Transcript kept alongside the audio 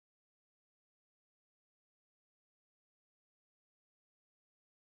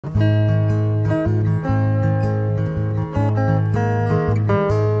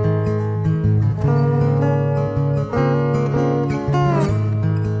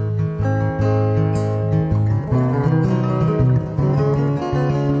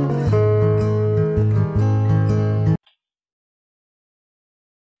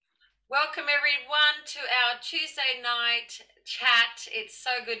great chat. It's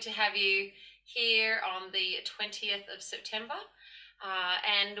so good to have you here on the 20th of September.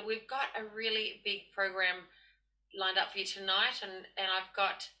 And we've got a really big program lined up for you tonight. And I've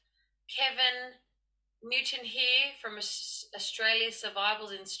got Kevin Newton here from Australia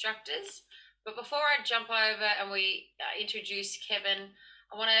Survivals Instructors. But before I jump over and we introduce Kevin,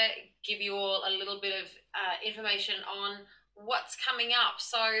 I want to give you all a little bit of information on what's coming up.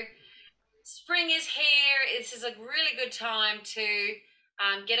 So spring is here. This is a really good time to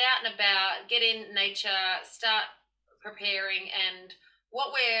get out and about, get in nature, start preparing. And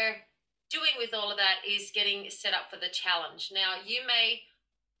what we're doing with all of that is getting set up for the challenge. Now, you may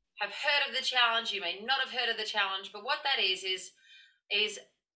have heard of the challenge, you may not have heard of the challenge, but what that is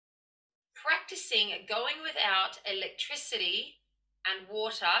practicing going without electricity and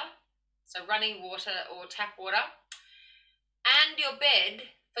water, so running water or tap water, and your bed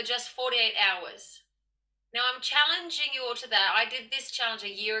for just 48 hours. Now, I'm challenging you all to that. I did this challenge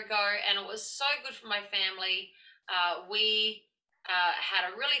a year ago, and it was so good for my family. We had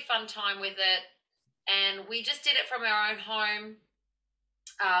a really fun time with it, and we just did it from our own home.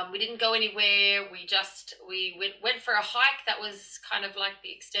 We didn't go anywhere. We went for a hike that was kind of like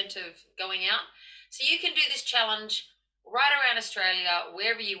the extent of going out. So you can do this challenge right around Australia,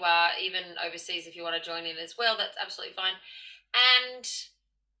 wherever you are, even overseas if you want to join in as well. That's absolutely fine. And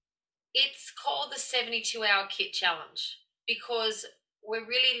it's called the 72-hour kit challenge because we're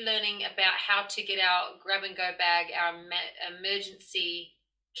really learning about how to get our grab-and-go bag, our emergency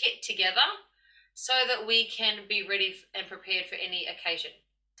kit together so that we can be ready and prepared for any occasion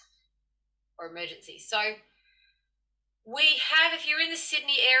or emergency. So we have, if you're in the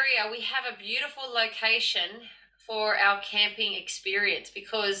Sydney area, we have a beautiful location for our camping experience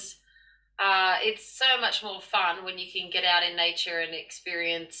because it's so much more fun when you can get out in nature and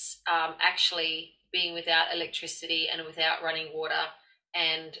experience actually being without electricity and without running water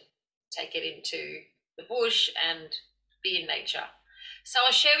and take it into the bush and be in nature. So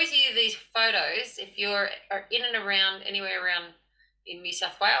I'll share with you these photos. If you're in and around, anywhere around in New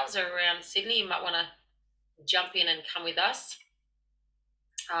South Wales or around Sydney, you might want to jump in and come with us.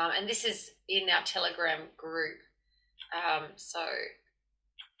 And this is in our Telegram group. So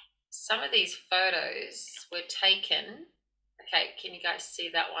some of these photos were taken. Okay, can you guys see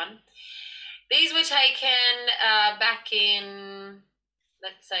that one? These were taken back in,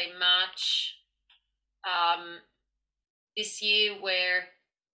 let's say, March this year, where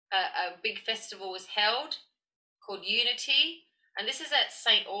a big festival was held called Unity. And this is at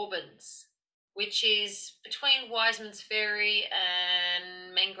St. Albans, which is between Wiseman's Ferry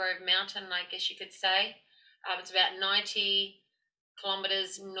and Mangrove Mountain, I guess you could say. It's about 90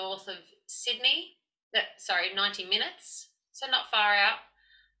 kilometres north of Sydney. 90 minutes, so not far out.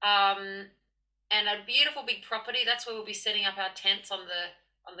 And a beautiful big property. That's where we'll be setting up our tents on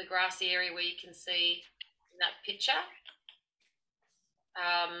the grassy area where you can see in that picture.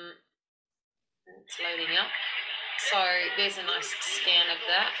 It's loading up. So there's a nice scan of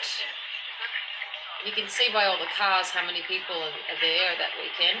that. You can see by all the cars how many people are there that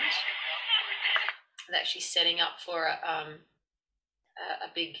weekend. They're actually setting up for a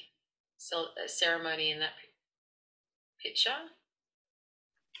big ceremony in that picture.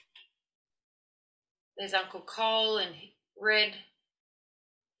 There's Uncle Cole in red.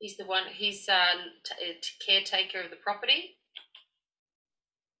 He's the one. He's caretaker of the property.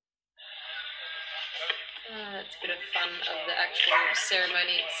 That's a bit of fun of the actual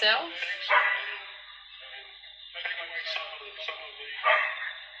ceremony itself.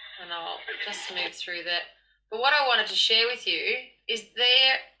 And I'll just move through that. But what I wanted to share with you is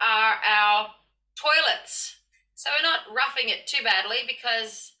there are our toilets. So we're not roughing it too badly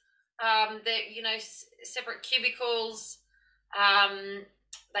because they're, separate cubicles.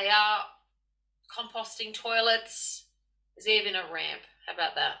 They are composting toilets. There's even a ramp. How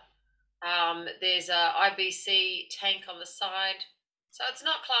about that? There's a IBC tank on the side. So it's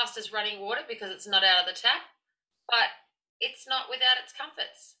not classed as running water because it's not out of the tap, but it's not without its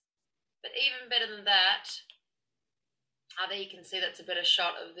comforts. But even better than that, there you can see that's a better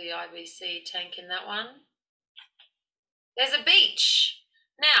shot of the IBC tank in that one. There's a beach.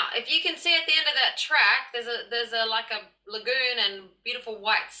 Now, if you can see at the end of that track, there's like a lagoon and beautiful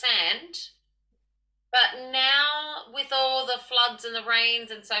white sand. But now with all the floods and the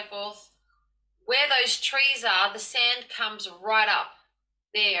rains and so forth, where those trees are, the sand comes right up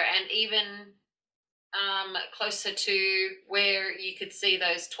there and even closer to where you could see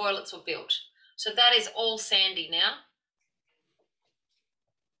those toilets were built. So that is all sandy now.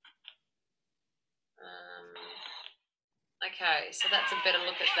 Okay, so that's a better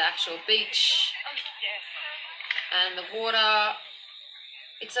look at the actual beach. And the water,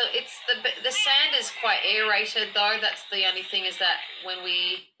 the sand is quite aerated though. That's the only thing, is that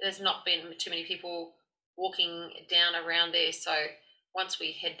there's not been too many people walking down around there. So once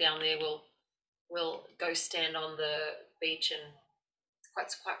we head down there, we'll go stand on the beach, and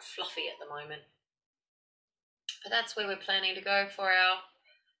it's quite fluffy at the moment. But that's where we're planning to go for our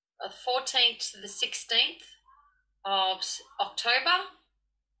 14th to the 16th of October.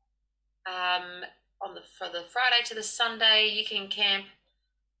 For the Friday to the Sunday, you can camp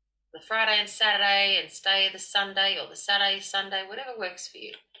the Friday and Saturday and stay the Sunday, or the Saturday, Sunday, whatever works for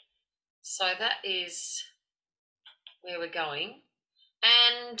you. So that is where we're going.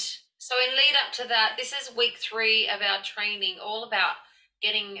 And so in lead up to that, this is week 3 of our training, all about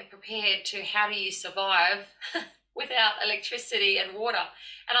getting prepared to how do you survive without electricity and water.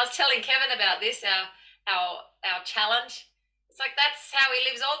 And I was telling Kevin about this, our challenge. It's like, that's how he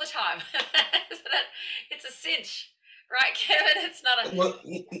lives all the time. It's a cinch. Right, Kevin? It's not a... Well,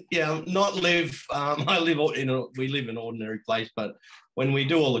 yeah, not live. We live in an ordinary place, but when we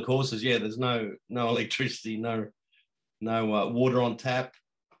do all the courses, yeah, there's no electricity, no water on tap,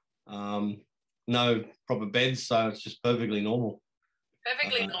 no proper beds, so it's just perfectly normal.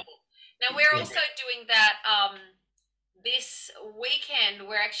 Perfectly normal. Now, we're also doing that this weekend.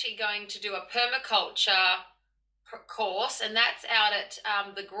 We're actually going to do a permaculture course, and that's out at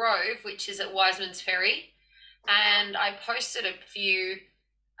the Grove, which is at Wiseman's Ferry. And I posted a few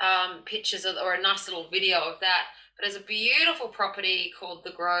pictures or a nice little video of that. But it's a beautiful property called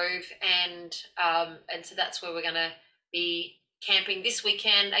the Grove, and so that's where we're going to be camping this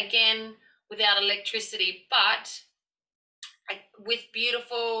weekend, again without electricity, but with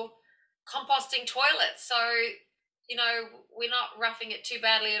beautiful composting toilets. So, we're not roughing it too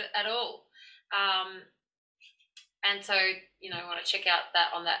badly at all. And so, I want to check out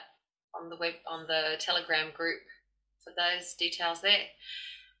that on the Telegram group for those details there.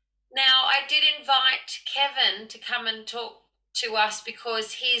 Now, I did invite Kevin to come and talk to us,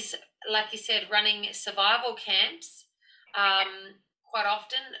 because he's, like you said, running survival camps quite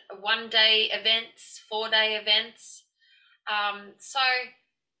often, 1-day events, 4-day events. So,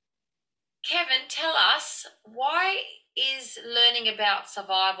 Kevin, tell us, why is learning about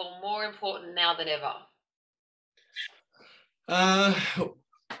survival more important now than ever?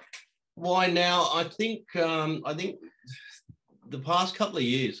 Why now? I think the past couple of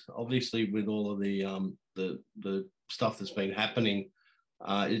years, obviously, with all of the stuff that's been happening,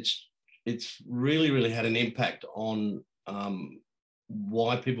 it's really had an impact on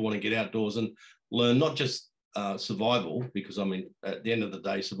why people want to get outdoors and learn not just survival, because I mean, at the end of the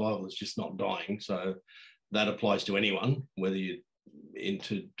day, survival is just not dying. So that applies to anyone, whether you're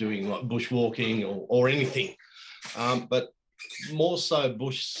into doing like bushwalking or anything. But more so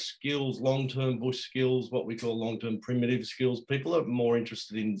bush skills, long-term bush skills, what we call long-term primitive skills. People are more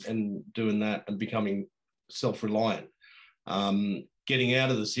interested in doing that and becoming self-reliant. Getting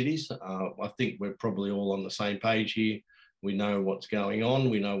out of the cities, I think we're probably all on the same page here. We know what's going on.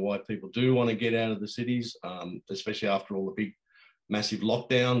 We know why people do want to get out of the cities, especially after all the big, massive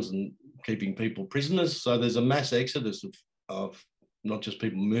lockdowns and keeping people prisoners. So there's a mass exodus of not just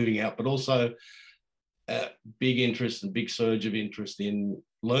people moving out, but also big interest and big surge of interest in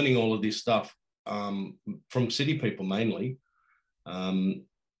learning all of this stuff from city people mainly.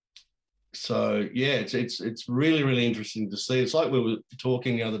 So yeah, it's really interesting to see. It's like we were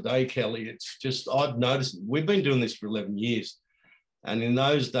talking the other day, Kelly. It's just, I've noticed we've been doing this for 11 years, and in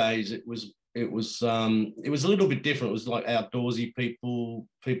those days it was a little bit different. It was like outdoorsy people,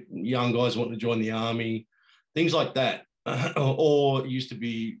 young guys wanting to join the army, things like that, or used to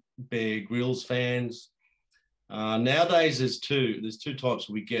be Bear Grylls fans. Nowadays there's two types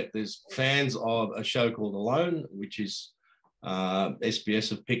we get. There's fans of a show called Alone, which is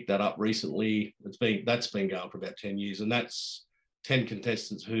SBS have picked that up recently. That's been going for about 10 years, and that's 10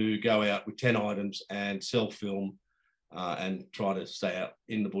 contestants who go out with 10 items and self-film and try to stay out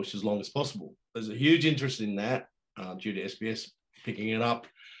in the bush as long as possible. There's a huge interest in that due to SBS picking it up.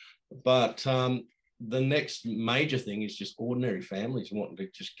 But the next major thing is just ordinary families wanting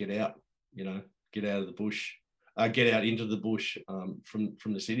to just get out, get out of the bush, get out into the bush from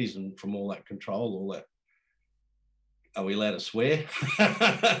the cities and from all that control, all that. Are we allowed to swear? So,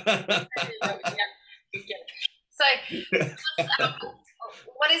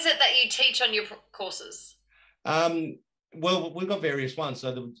 what is it that you teach on your courses? Well, we've got various ones.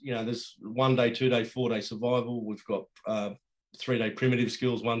 So, there's 1-day, 2-day, 4-day survival. We've got 3-day primitive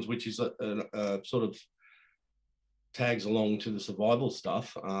skills ones, which is a sort of tags along to the survival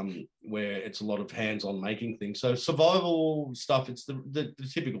stuff, where it's a lot of hands-on making things. So survival stuff, it's the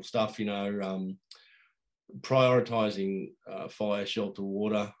typical stuff, prioritising fire, shelter,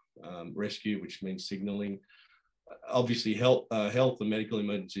 water, rescue, which means signalling. Obviously, health and medical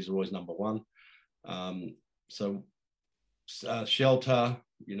emergencies are always number one. So shelter,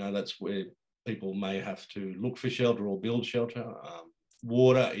 that's where people may have to look for shelter or build shelter.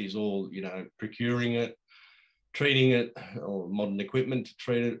 Water is all, procuring it, treating it, or modern equipment to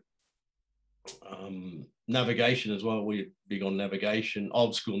treat it. Navigation as well. We're big on navigation,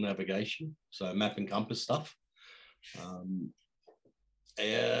 old school navigation, so map and compass stuff.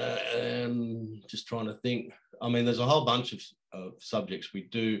 And just trying to think. I mean, there's a whole bunch of subjects we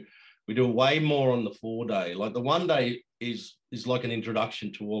do. We do way more on the 4-day. Like the 1 day is like an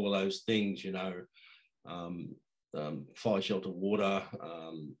introduction to all of those things, fire, shelter, water,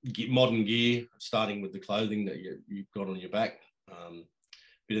 modern gear, starting with the clothing that you've got on your back,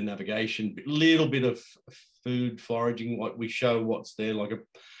 bit of navigation, little bit of food foraging. Like we show what's there.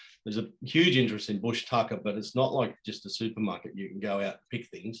 There's a huge interest in bush tucker, but it's not like just a supermarket. You can go out and pick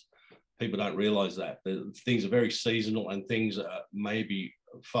things. People don't realise that. Things are very seasonal and things are maybe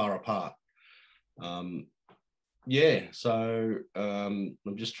far apart. So I'm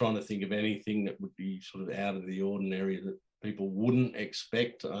just trying to think of anything that would be sort of out of the ordinary that people wouldn't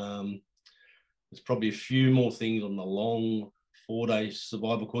expect. There's probably a few more things on the long 4-day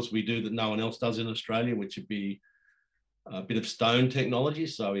survival course we do that no one else does in Australia, which would be a bit of stone technology.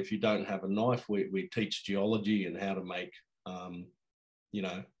 So if you don't have a knife, we teach geology and how to make,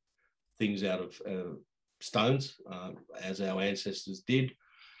 things out of stones, as our ancestors did.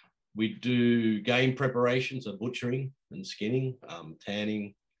 We do game preparation, so butchering and skinning,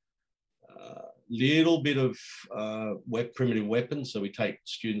 tanning, little bit of primitive weapons. So we take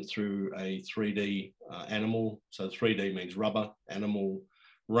students through a 3D animal. So 3D means rubber animal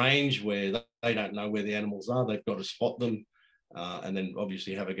range where they don't know where the animals are. They've got to spot them and then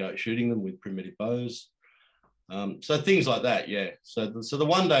obviously have a go at shooting them with primitive bows. So things like that, yeah. So the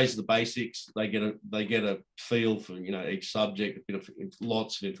 1 day is the basics. They get a feel for each subject, a bit of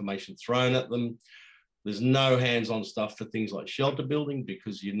lots of information thrown at them. There's no hands-on stuff for things like shelter building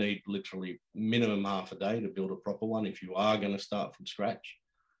because you need literally minimum half a day to build a proper one if you are going to start from scratch,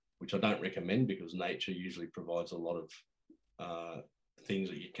 which I don't recommend because nature usually provides a lot of things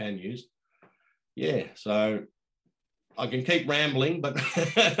that you can use. Yeah, so I can keep rambling, but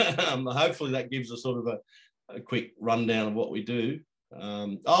hopefully that gives us sort of a quick rundown of what we do.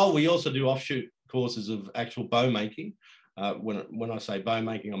 We also do offshoot courses of actual bow making. When I say bow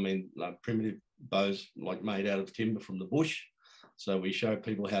making, I mean primitive bows like made out of timber from the bush. So we show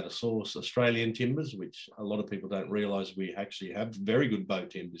people how to source Australian timbers, which a lot of people don't realise we actually have very good bow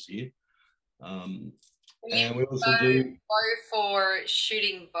timbers here. And we also do bow for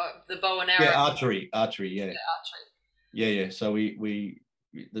shooting the bow and arrow. Yeah, archery, yeah. Archery. Yeah. So we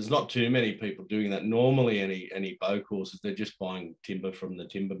there's not too many people doing that. Normally, any bow courses, they're just buying timber from the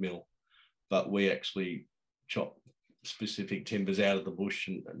timber mill, but we actually chop specific timbers out of the bush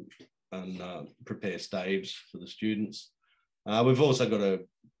and prepare staves for the students. We've also got a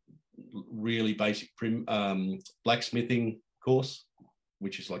really basic blacksmithing course,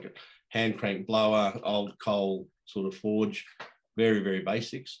 which is like a hand crank blower, old coal sort of forge, very, very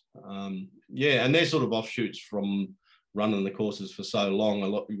basics. And they're sort of offshoots from running the courses for so long.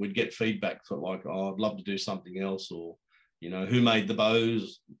 We'd get feedback for like, I'd love to do something else, or who made the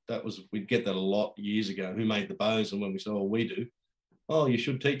bows? We'd get that a lot years ago. Who made the bows? And when we said, we do. Oh, you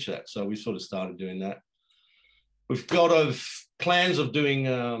should teach that. So we sort of started doing that. We've got plans of doing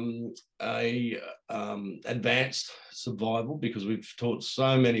advanced survival because we've taught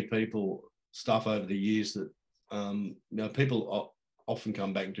so many people stuff over the years that people often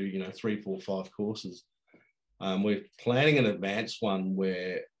come back and do 3, 4, 5 courses. We're planning an advanced one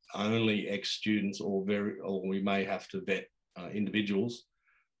where only ex-students or we may have to vet individuals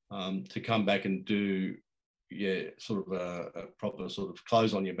to come back and do sort of a proper sort of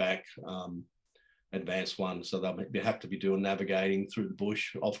clothes on your back advanced one. So they'll have to be doing navigating through the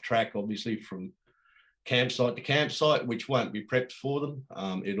bush, off track, obviously, from campsite to campsite, which won't be prepped for them.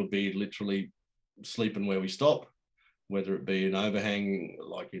 It'll be literally sleeping where we stop, whether it be an overhang,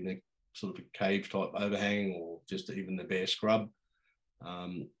 like in a sort of a cave type overhang, or just even the bare scrub.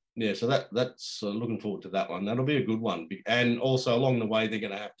 So that's looking forward to that one. That'll be a good one. And also along the way, they're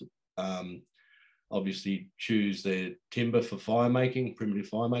going to have to obviously choose their timber for fire making, primitive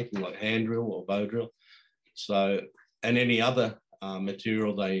fire making, like hand drill or bow drill. So, and any other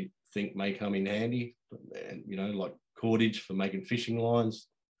material they think may come in handy, and like cordage for making fishing lines.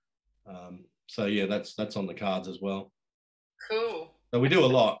 That's on the cards as well. Cool. So we do a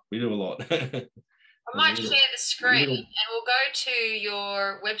lot. I might share the screen and we'll go to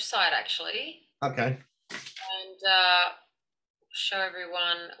your website actually. Okay. show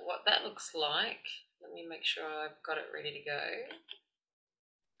everyone what that looks like. Let me make sure I've got it ready to go.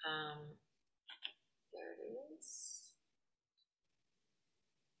 There it is.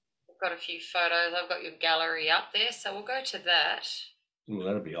 I've got a few photos. I've got your gallery up there, so we'll go to that. Well,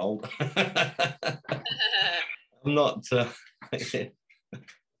 that'll be old. I'm not.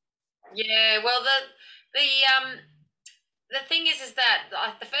 Yeah, well, the thing is that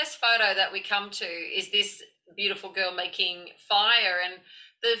the first photo that we come to is this beautiful girl making fire, and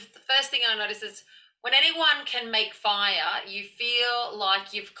the first thing I notice is when anyone can make fire, you feel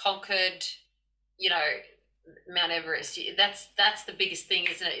like you've conquered, you know, Mount Everest. That's the biggest thing,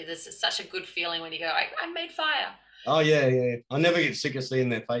 isn't it? There's such a good feeling when you go, I made fire. Oh yeah, yeah. I never get sick of seeing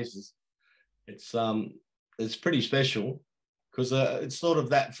their faces. It's pretty special because it's sort of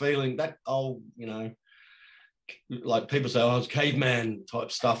that feeling, that old, like people say, oh, it's caveman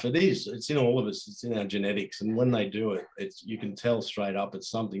type stuff. It is. It's in all of us. It's in our genetics, and when they do it, you can tell straight up it's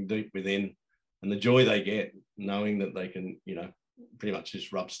something deep within, and the joy they get knowing that they can, pretty much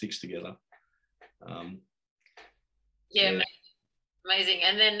just rub sticks together. Yeah, amazing.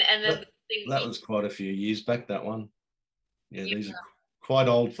 And then that was quite a few years back. That one. Yeah, these are quite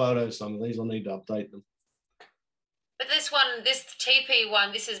old photos. Some of these, I'll need to update them. But this TP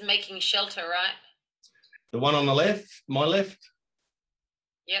one, this is making shelter, right? The one on the left, my left.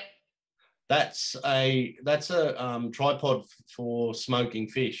 Yep. That's a tripod for smoking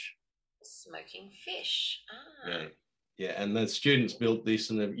fish. Smoking fish. Ah. Yeah, and the students built this,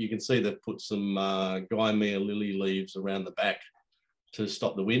 and you can see they've put some Gymea lily leaves around the back to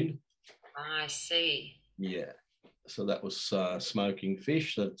stop the wind. I see. Yeah, so that was smoking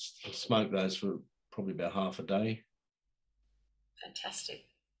fish. That smoked those for probably about half a day. Fantastic.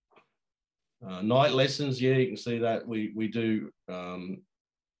 Night lessons, yeah, you can see that we do.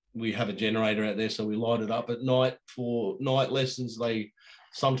 We have a generator out there, so we light it up at night for night lessons. They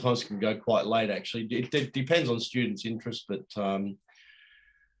sometimes can go quite late, actually. It depends on students' interest, but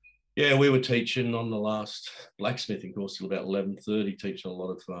yeah, we were teaching on the last blacksmithing course till about 11:30, teaching a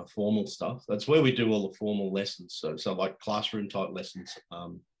lot of formal stuff. That's where we do all the formal lessons, so like classroom type lessons.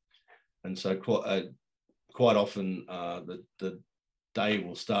 And so quite often the day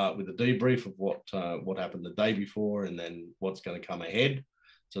will start with a debrief of what happened the day before, and then what's going to come ahead.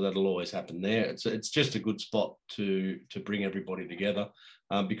 So that'll always happen there. It's just a good spot to bring everybody together,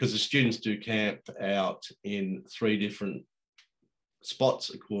 because the students do camp out in 3 different spots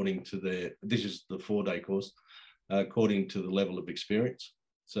according to this is the 4-day course, according to the level of experience.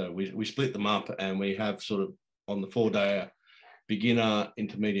 So we split them up, and we have sort of on the 4-day beginner,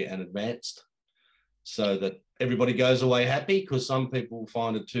 intermediate, and advanced, so that everybody goes away happy, because some people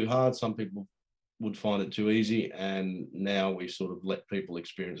find it too hard, some people would find it too easy, and now we sort of let people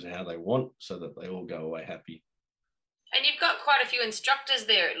experience how they want, so that they all go away happy. And you've got quite a few instructors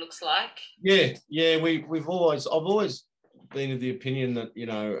there, it looks like. Yeah, I've always been of the opinion that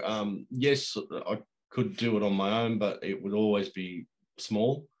yes, I could do it on my own, but it would always be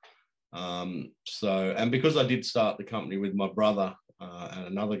small. And because I did start the company with my brother and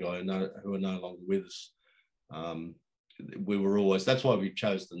another guy who are no longer with us, we were always, that's why we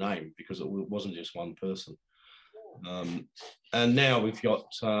chose the name, because it wasn't just one person. And now we've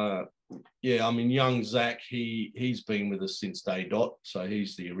got young Zach, he's been with us since day dot, so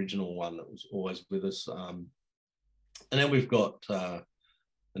he's the original one that was always with us. And then we've got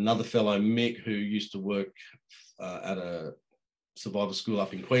another fellow, Mick, who used to work at a survival school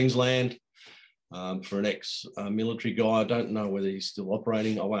up in Queensland, for an ex-military guy. I don't know whether he's still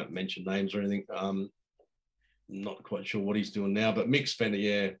operating. I won't mention names or anything. Not quite sure what he's doing now, but Mick spent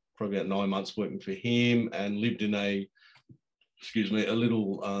probably about 9 months working for him, and lived in a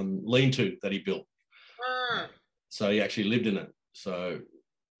little lean-to that he built. So he actually lived in it. So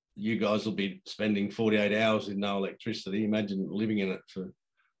you guys will be spending 48 hours with no electricity. Imagine living in it for,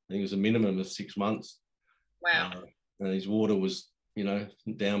 I think it was a minimum of 6 months. Wow. And his water was,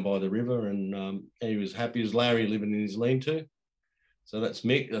 down by the river, and he was happy as Larry living in his lean-to. So that's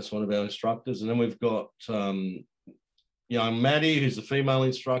Mick, that's one of our instructors. And then we've got young Maddie, who's a female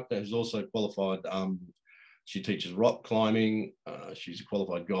instructor, who's also qualified. She teaches rock climbing. She's a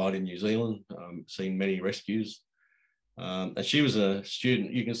qualified guide in New Zealand, seen many rescues. And she was a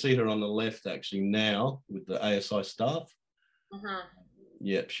student. You can see her on the left actually now with the ASI staff.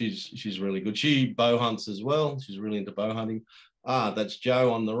 Yeah, she's really good. She bow hunts as well. She's really into bow hunting. That's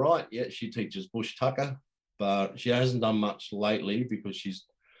Jo on the right. Yeah, she teaches bush tucker, but she hasn't done much lately because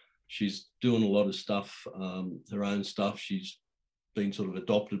she's doing a lot of stuff, her own stuff. She's been sort of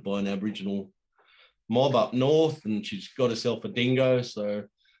adopted by an Aboriginal mob up north, and she's got herself a dingo. So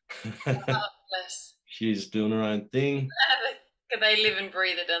She's doing her own thing. They live and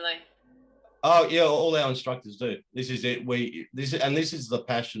breathe it, don't they? Oh yeah, all our instructors do. This is it. This is the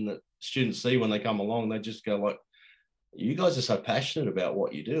passion that students see when they come along. They just go like, "You guys are so passionate about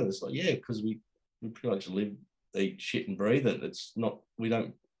what you do." And it's like, yeah, because we pretty much live, eat, shit, and breathe it. It's not. We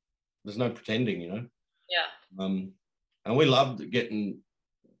don't. There's no pretending, you know. Yeah. And we love getting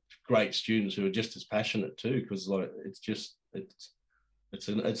great students who are just as passionate too, because like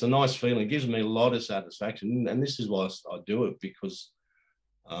it's a nice feeling. It gives me a lot of satisfaction, and this is why I do it, because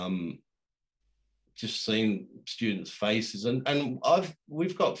just seeing students' faces, and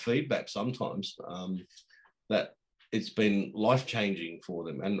we've got feedback sometimes that it's been life-changing for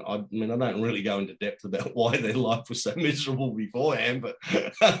them. And I mean, I don't really go into depth about why their life was so miserable beforehand, but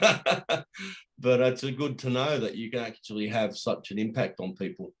but it's good to know that you can actually have such an impact on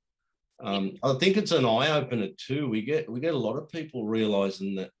people. I think it's an eye-opener too. We get a lot of people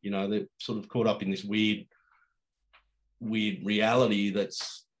realizing that, you know, they're sort of caught up in this weird reality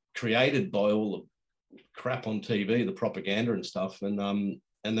that's created by all the crap on TV, the propaganda and stuff. And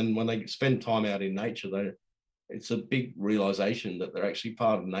then when they spend time out in nature, it's a big realization that they're actually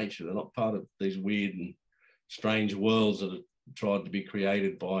part of nature. They're not part of these weird and strange worlds that are tried to be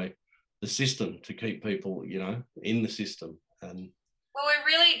created by the system to keep people, you know, in the system. And well, we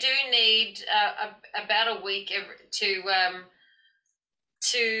really do need about a week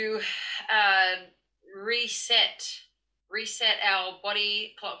to reset our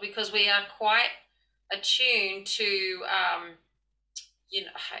body clock, because we are quite attuned to you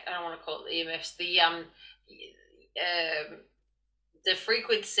know, I don't want to call it the EMFs, the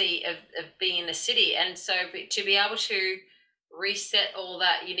frequency of being in a city. And so to be able to reset all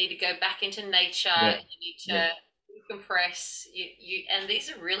that, you need to go back into nature. yeah, You need to decompress. And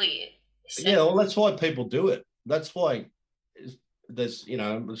these are really essential. Yeah, well, that's why people do it. That's why there's, you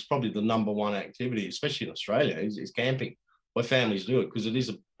know, it's probably the number one activity, especially in Australia, is camping. Why families do it, because it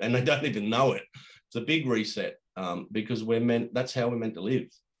is and they don't even know it. It's a big reset, because that's how we're meant to live,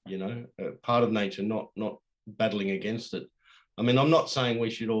 you know, part of nature, not battling against it. I mean, I'm not saying we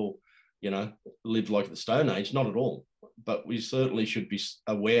should all, you know, live like the Stone Age, not at all, but we certainly should be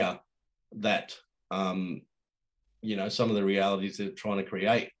aware that, you know, some of the realities they're trying to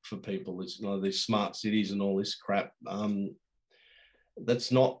create for people is, you know, these smart cities and all this crap.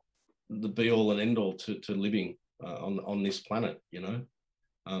 That's not the be all and end all to living on this planet, you know.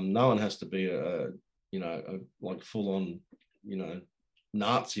 No one has to be like full on, you know,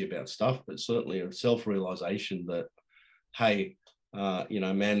 Nazi about stuff, but certainly a self-realization that, hey, you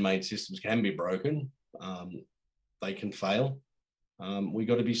know, man-made systems can be broken. They can fail. We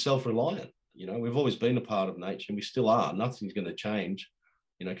got to be self-reliant. You know, we've always been a part of nature, and we still are. Nothing's going to change.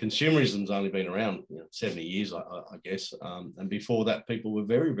 You know, consumerism's only been around, you know, 70 years, I guess. And before that, people were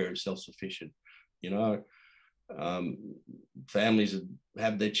very, very self-sufficient. You know, families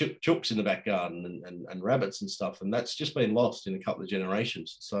have their chooks in the back garden and rabbits and stuff, and that's just been lost in a couple of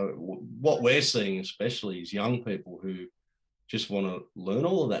generations. So what we're seeing especially is young people who just want to learn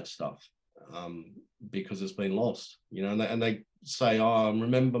all of that stuff, because it's been lost, you know, and they say, oh, I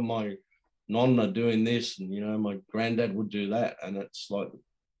remember my nonna doing this, and, you know, my granddad would do that. And it's like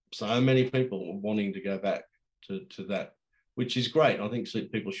so many people wanting to go back to that, which is great. I think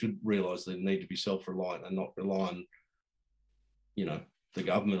people should realize they need to be self-reliant and not rely on, you know, the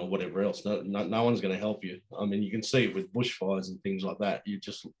government or whatever else. No one's going to help you. I mean, you can see it with bushfires and things like that. You're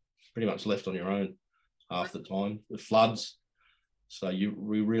just pretty much left on your own half the time. The floods. So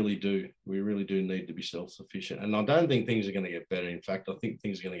we really do need to be self-sufficient. And I don't think things are going to get better. In fact, I think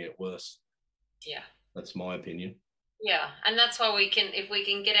things are going to get worse. Yeah. That's my opinion. Yeah, and that's why if we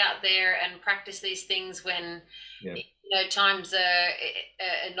can get out there and practice these things when, you know, times are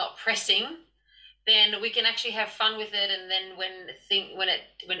not pressing, then we can actually have fun with it. And then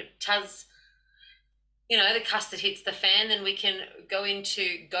when it does, you know, the custard hits the fan, then we can go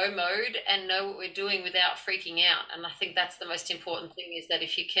into go mode and know what we're doing without freaking out. And I think that's the most important thing, is that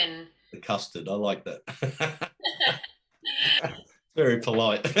if you can... The custard, I like that. Very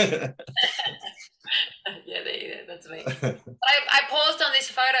polite. Yeah, that's me. I paused on this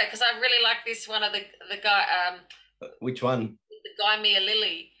photo because I really like this one of the guy. Which one? The guy Mia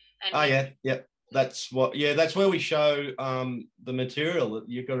Lily. And that's where we show the material. That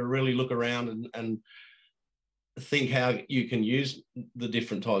you've got to really look around and think how you can use the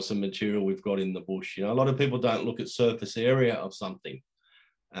different types of material we've got in the bush. You know, a lot of people don't look at surface area of something,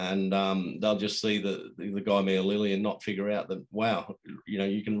 and they'll just see the guy Mia Lily and not figure out that, wow, you know,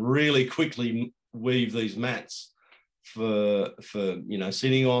 you can really quickly weave these mats for you know,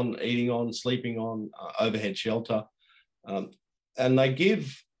 sitting on, eating on, sleeping on, overhead shelter, and they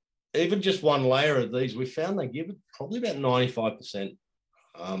give even just one layer of these, we found they give it probably about 95%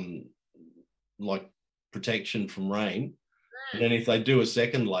 like protection from rain. And then if they do a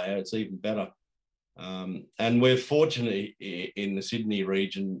second layer, it's even better. And we're fortunate in the Sydney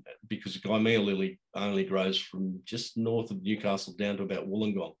region because Gymea lily only grows from just north of Newcastle down to about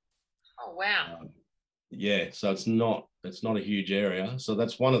Wollongong. Oh, wow. Yeah, so it's not a huge area. So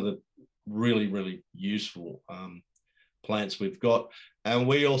that's one of the really, really useful plants we've got. And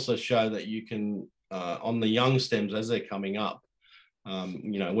we also show that you can, on the young stems as they're coming up,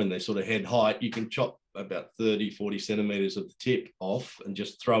 when they sort of head height, you can chop about 30, 40 centimeters of the tip off and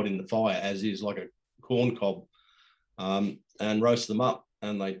just throw it in the fire as is, like a corn cob, and roast them up,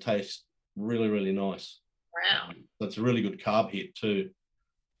 and they taste really, really nice. Wow. That's a really good carb hit too.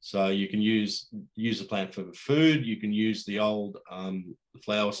 So you can use the plant for food. You can use the old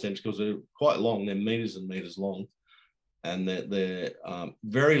flower stems because they're quite long. They're meters and meters long, and they're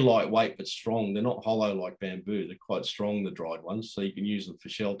very lightweight but strong. They're not hollow like bamboo. They're quite strong, the dried ones. So you can use them for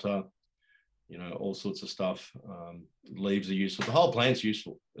shelter, all sorts of stuff. Leaves are useful. The whole plant's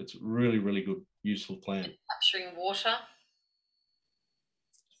useful. It's really, really good, useful plant. Capturing water.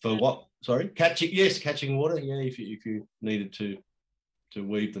 For what? Sorry, catching water. Yeah, if you needed to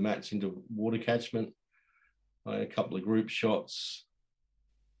weave the mats into water catchment. A couple of group shots.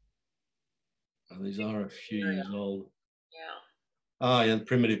 These are a few years old. Yeah. Yeah,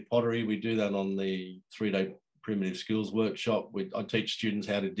 primitive pottery. We do that on the 3-day primitive skills workshop. I teach students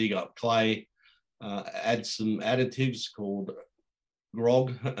how to dig up clay, add some additives called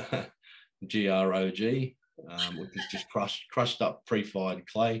grog, G-R-O-G, which is just crushed up pre-fired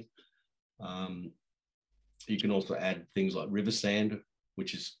clay. You can also add things like river sand,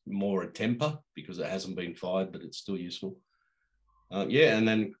 which is more a temper because it hasn't been fired, but it's still useful. And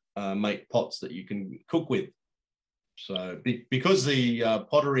then make pots that you can cook with. So because the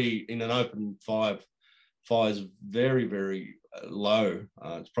pottery in an open fire is very, very low,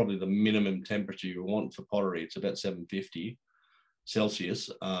 it's probably the minimum temperature you want for pottery. It's about 750 Celsius.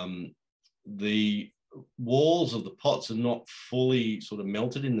 The walls of the pots are not fully sort of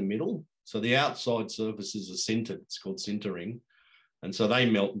melted in the middle. So the outside surfaces are sintered. It's called sintering. And so they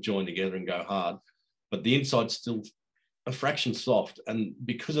melt and join together and go hard. But the inside's still a fraction soft. And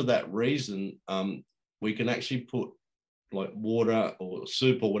because of that reason, we can actually put like water or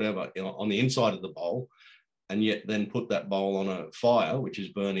soup or whatever on the inside of the bowl, and yet then put that bowl on a fire, which is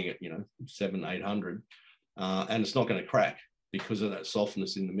burning at 700-800, and it's not going to crack because of that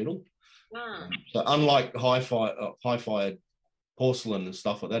softness in the middle. So unlike high-fired porcelain and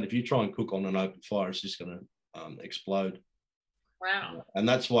stuff like that, if you try and cook on an open fire, it's just going to explode. Wow. And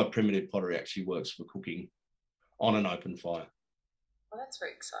that's why primitive pottery actually works for cooking on an open fire. Well, that's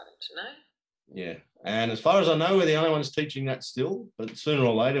very exciting to know. Yeah, and as far as I know, we're the only ones teaching that still, but sooner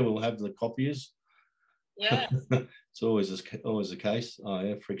or later we'll have the copiers. Yeah. It's always the case. Oh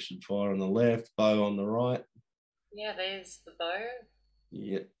yeah, friction fire on the left, bow on the right. Yeah, there's the bow.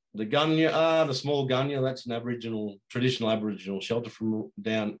 Yeah, the gunya, the small gunya, that's an traditional Aboriginal shelter from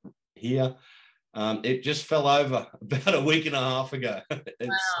down here. It just fell over about a week and a half ago.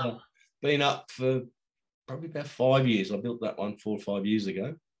 It's been up for probably about 5 years. I built that one 4 or 5 years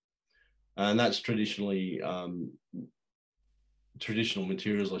ago. And that's traditional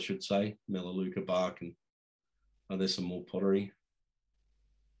materials, I should say, melaleuca bark, and there's some more pottery.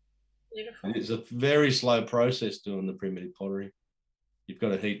 Beautiful. And it's a very slow process doing the primitive pottery. You've got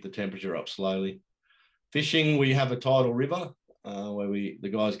to heat the temperature up slowly. Fishing, we have a tidal river where the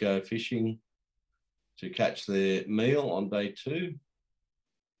guys go fishing to catch their meal on day 2.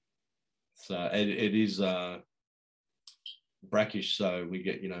 So it is brackish, so we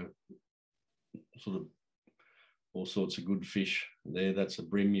get sort of all sorts of good fish there. That's a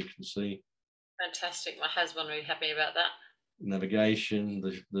brim you can see. Fantastic. My husband will be happy about that. Navigation,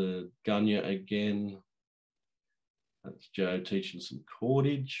 the gunya again. That's Joe teaching some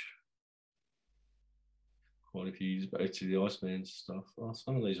cordage. Quite a few years back to the Iceman stuff. Oh,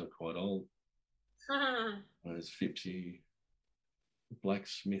 some of these are quite old. There's Fipsy,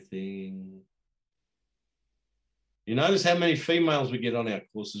 blacksmithing. You notice how many females we get on our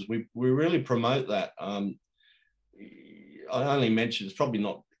courses. We really promote that. I only mentioned, it's probably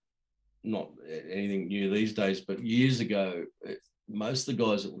not anything new these days, but years ago, most of the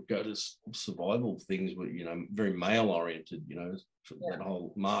guys that would go to survival things were, very male oriented, that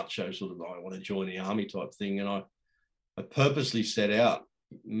whole macho sort of, I want to join the army type thing. And I purposely set out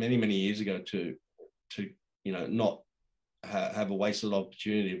many, many years ago to not have a wasted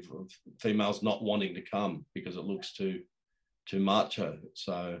opportunity of females not wanting to come because it looks too macho.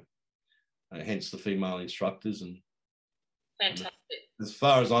 So hence the female instructors. And Fantastic. As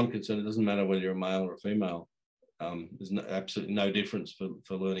far as I'm concerned, it doesn't matter whether you're a male or a female. There's absolutely no difference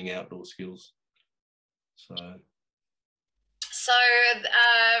for learning outdoor skills. So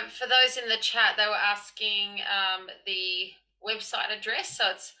for those in the chat, they were asking the website address. So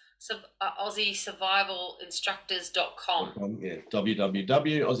it's Aussie survivalinstructors.com. yeah,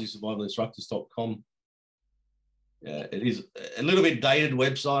 www.aussiesurvivalinstructors.com. Yeah, it is a little bit dated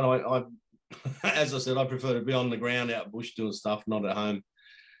website. I as I said, I prefer to be on the ground out bush doing stuff, not at home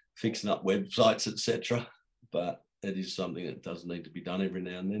fixing up websites, etc. But it is something that does need to be done every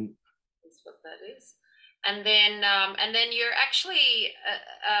now and then. That's what that is. And then you're actually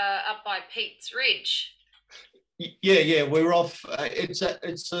up by Pete's Ridge. Yeah, we're off. It's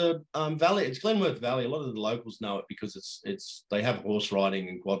a valley. It's Glenworth Valley. A lot of the locals know it because they have horse riding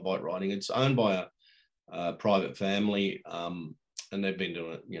and quad bike riding. It's owned by a private family, and they've been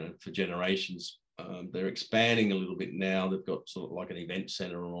doing it, for generations. They're expanding a little bit now. They've got sort of like an event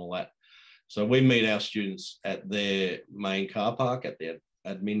centre and all that. So we meet our students at their main car park at their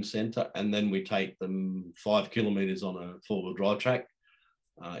admin centre, and then we take them 5 kilometres on a 4-wheel drive track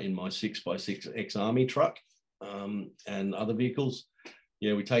in my 6x6 ex-army truck. And other vehicles.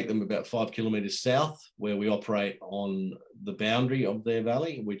 Yeah, we take them about 5 kilometres south where we operate on the boundary of their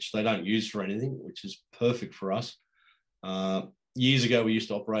valley, which they don't use for anything, which is perfect for us. Years ago, we used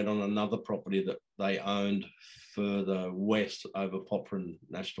to operate on another property that they owned further west over Popperin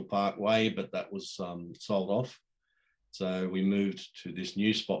National Parkway, but that was sold off. So we moved to this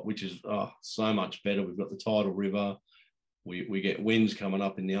new spot, which is so much better. We've got the tidal river. We get winds coming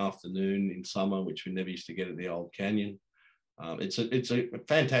up in the afternoon in summer, which we never used to get at the old canyon. It's a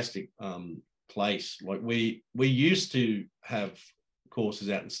fantastic place. Like we used to have courses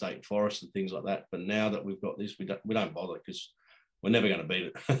out in state forests and things like that, but now that we've got this, we don't bother because we're never going to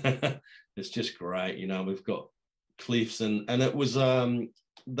beat it. It's just great, We've got cliffs and it was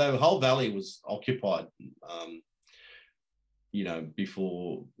the whole valley was occupied,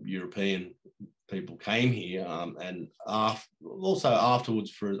 before European people came here, and also afterwards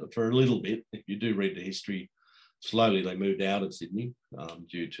for a little bit. If you do read the history, slowly they moved out of Sydney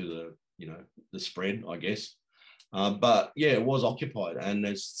due to the spread, I guess. But yeah, it was occupied, and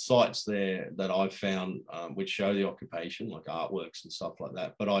there's sites there that I've found which show the occupation, like artworks and stuff like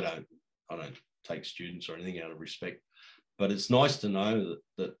that. But I don't take students or anything out of respect. But it's nice to know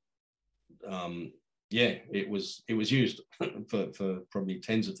that it was used for probably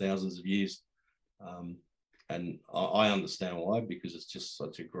tens of thousands of years. And I understand why, because it's just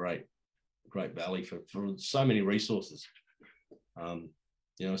such a great valley for so many resources. I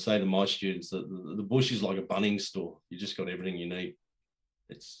say to my students that the bush is like a Bunnings store. You just got everything you need.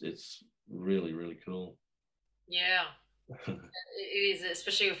 It's really, really cool. Yeah, it is,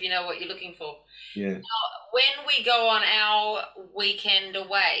 especially if you know what you're looking for. Yeah. Now, when we go on our weekend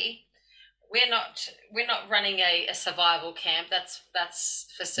away, we're not running a survival camp. That's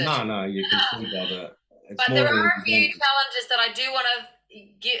for certain. No, you can see by that. But there are a few challenges that I do want to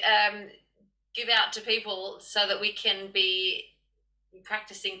give out to people so that we can be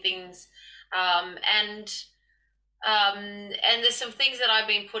practicing things, and there's some things that I've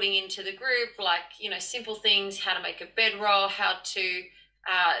been putting into the group, like simple things, how to make a bedroll, how to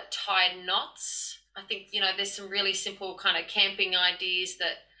tie knots. I think there's some really simple kind of camping ideas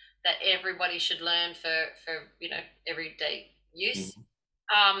that everybody should learn for everyday use.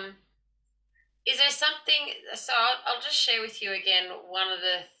 Mm-hmm. Is there something? So I'll just share with you again one of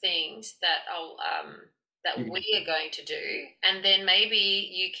the things that we are going to do, and then maybe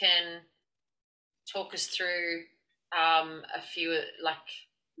you can talk us through a few, like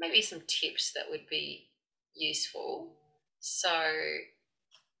maybe some tips that would be useful. So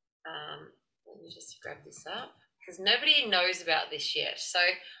let me just grab this up, because nobody knows about this yet.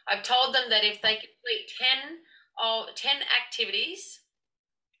 So I've told them that if they complete 10 activities,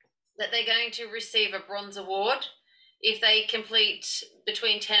 that they're going to receive a bronze award. If they complete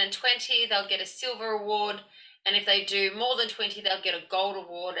between 10 and 20, they'll get a silver award. And if they do more than 20, they'll get a gold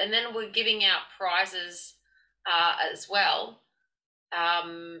award. And then we're giving out prizes as well.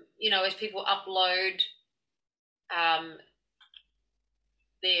 As people upload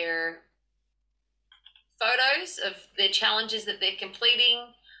their photos of their challenges that they're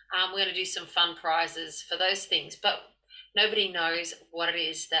completing, we're going to do some fun prizes for those things. But nobody knows what it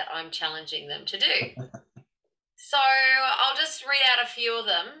is that I'm challenging them to do. So I'll just read out a few of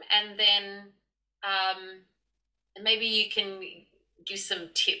them, and then maybe you can give some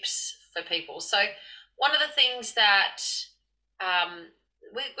tips for people. So one of the things that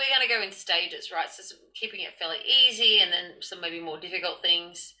we're going to go in stages, right? So keeping it fairly easy, and then some maybe more difficult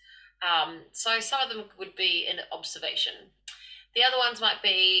things. So some of them would be an observation. The other ones might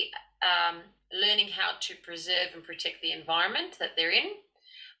be learning how to preserve and protect the environment that they're in,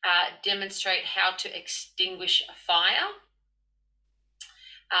 demonstrate how to extinguish a fire,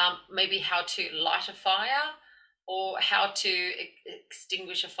 maybe how to light a fire, or how to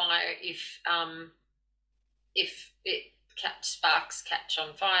extinguish a fire if sparks catch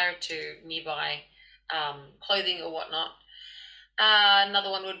on fire to nearby clothing or whatnot. Another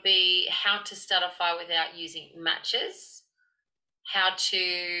one would be how to start a fire without using matches, how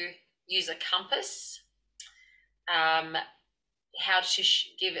to use a compass, how to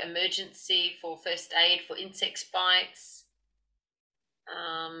give emergency for first aid for insect bites.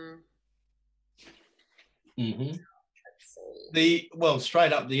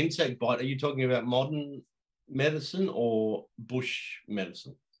 Straight up, the insect bite. Are you talking about modern medicine or bush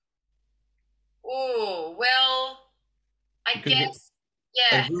medicine? Oh, well, I guess,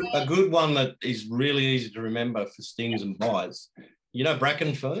 yeah. A good one that is really easy to remember for stings and bites. You know,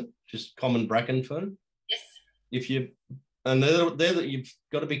 bracken fern, just common bracken fern. Yes. If you and they're you've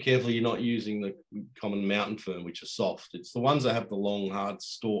got to be careful you're not using the common mountain fern, which are soft. It's the ones that have the long, hard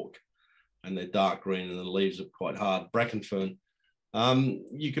stalk, and they're dark green, and the leaves are quite hard. Bracken fern.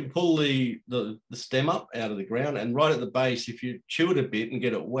 You can pull the stem up out of the ground, and right at the base, if you chew it a bit and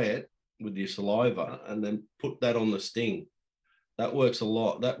get it wet with your saliva, and then put that on the sting, that works a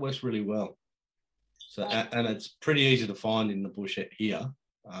lot. That works really well. So, and it's pretty easy to find in the bush here.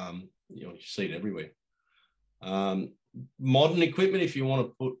 You see it everywhere. Modern equipment, if you want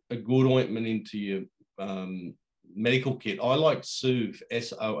to put a good ointment into your medical kit, I like Soothe,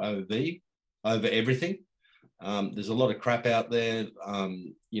 SOOV, over everything. There's a lot of crap out there.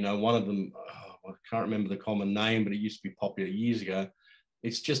 One of them, I can't remember the common name, but it used to be popular years ago.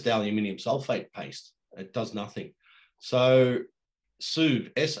 It's just aluminium sulfate paste. It does nothing. So Soothe,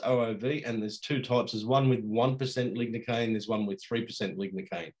 SOOV, and there's two types. There's one with 1% lignocaine, there's one with 3%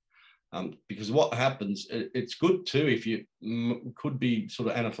 lignocaine. Because what happens, it's good too if you could be sort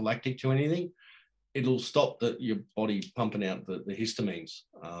of anaphylactic to anything. It'll stop your body pumping out the histamines.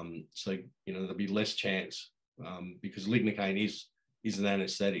 So, there'll be less chance because lignocaine is an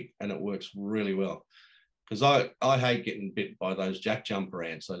anesthetic, and it works really well. Because I hate getting bit by those jack jumper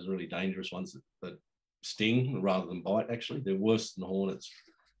ants, those really dangerous ones that sting rather than bite, actually. They're worse than hornets.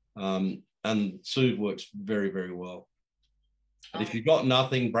 And Soothe works very, very well. But if you've got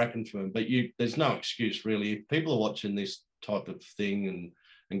nothing, bracken fern, but there's no excuse really. If people are watching this type of thing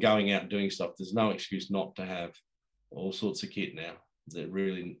and going out and doing stuff, there's no excuse not to have all sorts of kit now.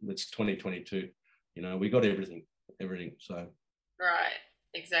 It's 2022. We got everything. So right,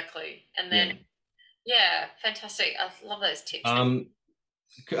 exactly. And then yeah, fantastic. I love those tips.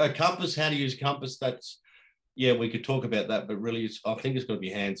 A compass, how to use a compass, we could talk about that, but really I think it's got to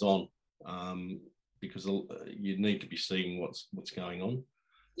be hands-on. Because you need to be seeing what's going on.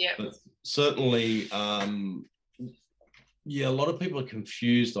 Yeah. But certainly, a lot of people are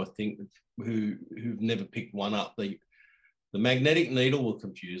confused, I think, who've never picked one up. The magnetic needle will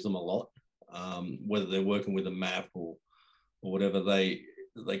confuse them a lot, whether they're working with a map or whatever. They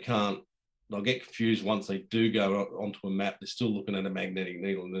can't. They'll get confused once they do go onto a map. They're still looking at a magnetic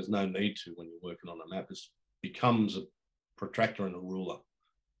needle, and there's no need to when you're working on a map. It becomes a protractor and a ruler.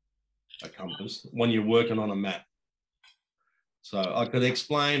 A compass when you're working on a map. So I could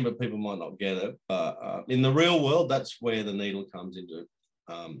explain, but people might not get it. But in the real world, that's where the needle comes into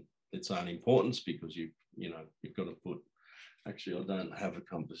its own importance, because you've got to put. Actually, I don't have a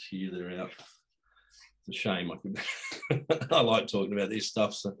compass here. They're out. It's a shame. I like talking about this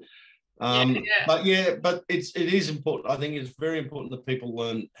stuff. So, but it is important. I think it's very important that people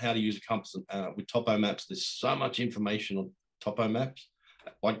learn how to use a compass with topo maps. There's so much information on topo maps.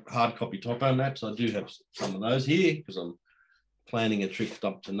 Like hard copy topo maps. I do have some of those here because I'm planning a trip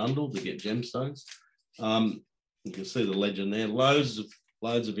up to Nundle to get gemstones. You can see the legend there. Loads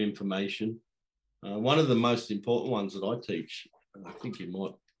of information. One of the most important ones that I teach, and I think you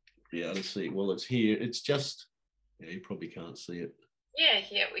might be able to see it. Well, it's here. It's just, you probably can't see it. Yeah,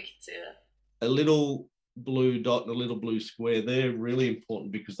 we can see that. A little blue dot and a little blue square. They're really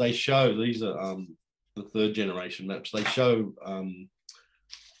important because they show, these are the third generation maps. They show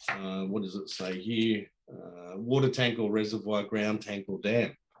what does it say here? Water tank or reservoir, ground tank or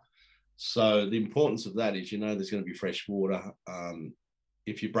dam. So the importance of that is, there's going to be fresh water.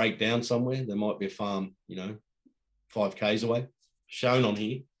 If you break down somewhere, there might be a farm, 5 k's away, shown on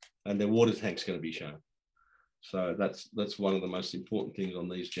here, and their water tank's going to be shown. So that's one of the most important things on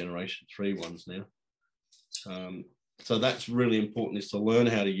these Generation 3 ones now. So that's really important, is to learn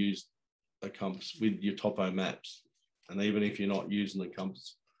how to use a compass with your topo maps. And even if you're not using the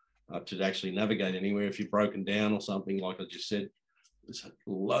compass to actually navigate anywhere, if you're broken down or something, like I just said, there's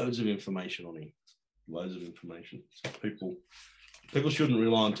loads of information on here, loads of information. So people shouldn't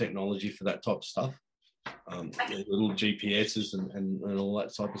rely on technology for that type of stuff. Little GPSs and all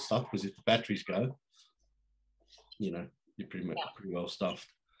that type of stuff, because if the batteries go, you're pretty well stuffed.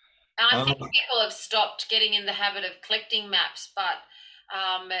 And I think people have stopped getting in the habit of collecting maps, but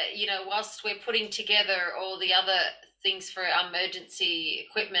whilst we're putting together all the other things for emergency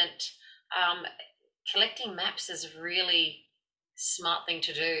equipment, collecting maps is a really smart thing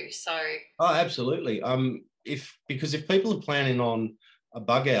to do. So absolutely. Because if people are planning on a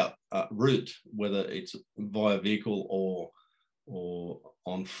bug out route, whether it's via vehicle or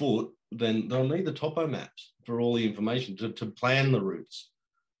on foot, then they'll need the topo maps for all the information to plan the routes.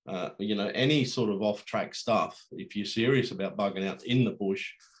 Any sort of off-track stuff, if you're serious about bugging out in the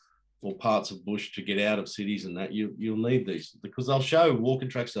bush or parts of bush to get out of cities and that, you'll need these, because they'll show walking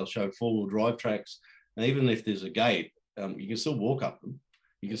tracks, they'll show four-wheel drive tracks, and even if there's a gate, you can still walk up them.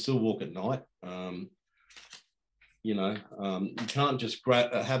 You can still walk at night. You can't just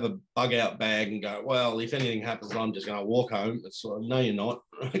have a bug out bag and go, well, if anything happens, I'm just going to walk home. It's like, no, you're not,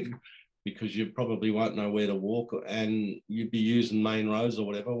 because you probably won't know where to walk, and you'd be using main roads or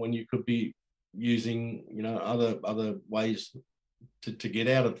whatever when you could be using, other ways to get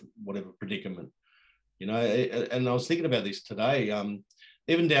out of whatever predicament. And I was thinking about this today.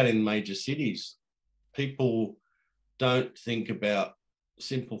 Even down in major cities, people don't think about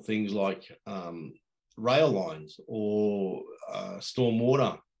simple things like rail lines or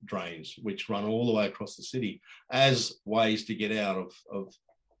stormwater drains, which run all the way across the city, as ways to get out of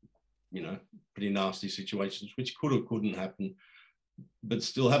pretty nasty situations, which could or couldn't happen, but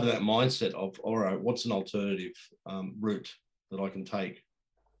still have that mindset of, all right, what's an alternative route that I can take?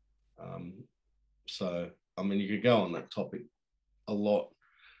 You could go on that topic a lot.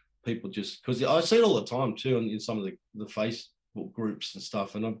 People just, because I see it all the time too, in some of the Facebook groups and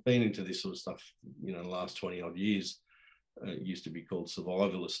stuff, and I've been into this sort of stuff, the last 20 odd years. It used to be called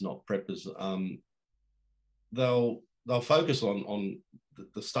survivalists, not preppers. They'll focus on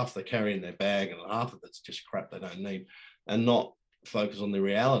the stuff they carry in their bag, and half of it's just crap they don't need, and not focus on the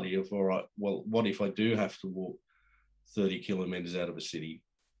reality of, all right, well, what if I do have to walk 30 kilometers out of a city?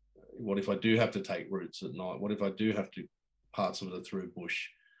 What if I do have to take routes at night? What if I do have to parts of it through bush?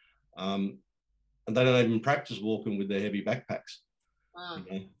 And they don't even practice walking with their heavy backpacks.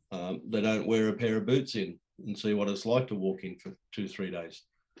 They don't wear a pair of boots in and see what it's like to walk in for 2-3 days.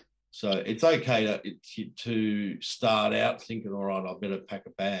 So it's okay to start out thinking, all right, I better pack a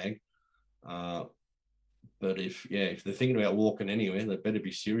bag. But if they're thinking about walking anywhere, they better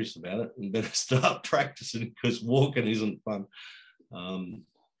be serious about it and better start practicing, because walking isn't fun. 100%.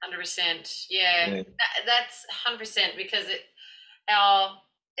 Yeah. That's 100%, because our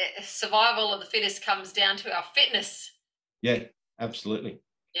survival of the fittest comes down to our fitness. Yeah, absolutely.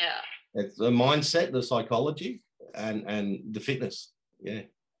 Yeah. It's the mindset, the psychology, and the fitness. Yeah.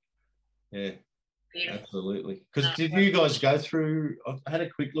 Beautiful. Absolutely. Because did you guys go through, I had a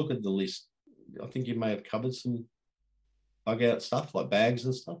quick look at the list. I think you may have covered some bug out stuff like bags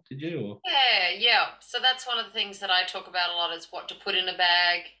and stuff, did you? Or? Yeah. So that's one of the things that I talk about a lot, is what to put in a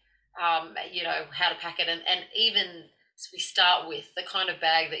bag, how to pack it, and even we start with the kind of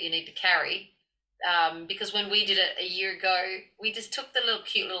bag that you need to carry. Because when we did it a year ago, we just took the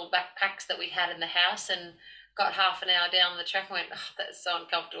cute little backpacks that we had in the house and got half an hour down the track and went, oh, that's so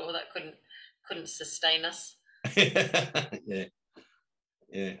uncomfortable, that couldn't sustain us.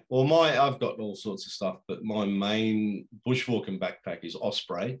 Yeah. Well, I've got all sorts of stuff, but my main bushwalking backpack is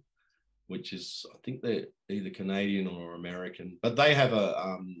Osprey, which is, I think they're either Canadian or American, but they have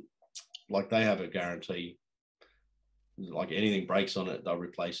a guarantee. Like anything breaks on it, they'll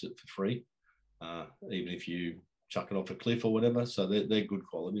replace it for free, even if you chuck it off a cliff or whatever. So they're good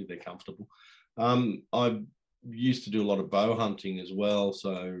quality, they're comfortable. I used to do a lot of bow hunting as well.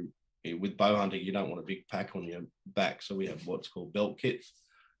 So with bow hunting, you don't want a big pack on your back. So we have what's called belt kits.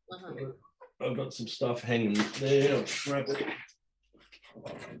 I've got some stuff hanging there. I'll grab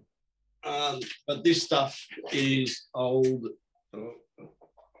it. But this stuff is old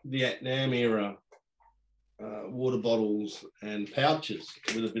Vietnam era water bottles and pouches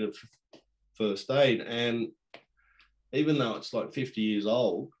with a bit of first aid. And even though it's like 50 years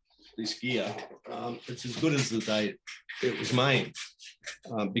old, this gear, it's as good as the day it was made,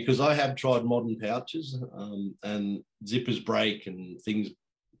 because I have tried modern pouches and zippers break and things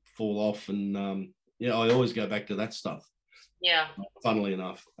fall off, and I always go back to that stuff. Yeah. Funnily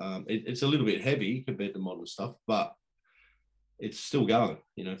enough, it's a little bit heavy compared to modern stuff, but it's still going,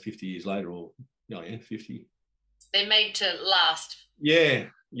 50 years later, or 50. They're made to last. Yeah,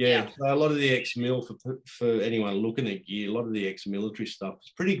 Yeah, so a lot of the ex-mil for anyone looking at gear, a lot of the ex-military stuff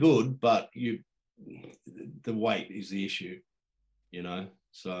is pretty good, but the weight is the issue, you know.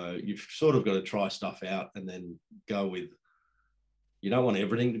 So you've sort of got to try stuff out and then go with. You don't want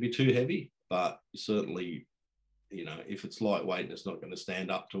everything to be too heavy, but certainly, you know, if it's lightweight and it's not going to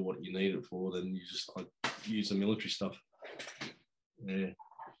stand up to what you need it for, then you just use the military stuff. Yeah.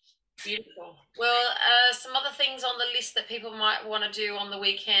 Beautiful. Well, some other things on the list that people might want to do on the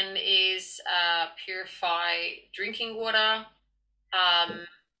weekend is purify drinking water, um,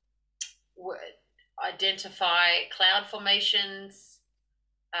 identify cloud formations,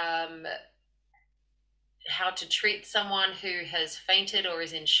 um, how to treat someone who has fainted or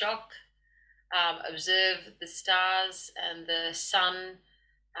is in shock, observe the stars and the sun,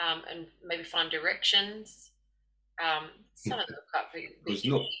 and maybe find directions. Some of them are quite Because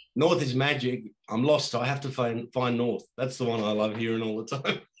north is magic. I'm lost. I have to find north. That's the one I love hearing all the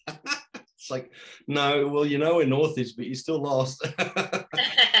time. It's like, no, well, you know where north is, but you're still lost.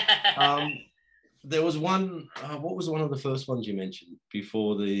 There was one. What was one of the first ones you mentioned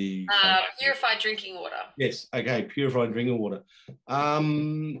before the purified drinking water? Yes. Okay. Purified drinking water.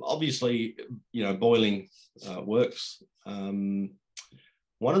 Obviously, you know, boiling works.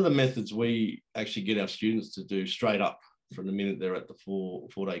 One of the methods we actually get our students to do straight up from the minute they're at the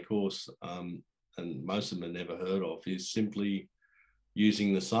four-day course, and most of them have never heard of, is simply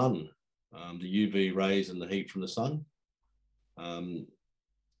using the sun, the UV rays and the heat from the sun.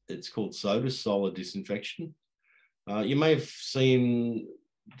 It's called SODIS, solar disinfection. You may have seen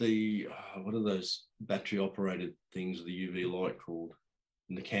the, what are those battery operated things with the UV light called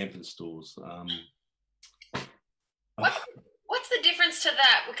in the camping stores? What's the difference to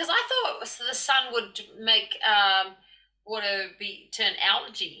that? Because I thought the sun would make water turn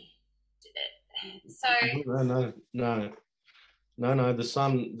algae. So no. The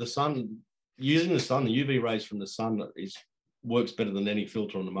sun, using the sun, the UV rays from the sun works better than any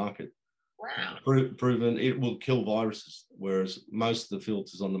filter on the market. Wow. Proven it will kill viruses, whereas most of the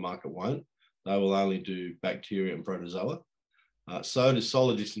filters on the market won't. They will only do bacteria and protozoa. So does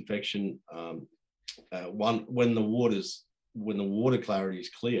solar disinfection. When the water clarity is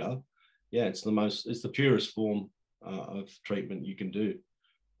clear, yeah, it's the purest form of treatment you can do.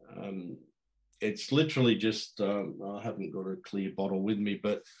 It's literally just, I haven't got a clear bottle with me,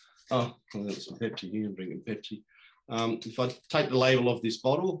 but I've got some Pepsi here. I'm drinking Pepsi. If I take the label off this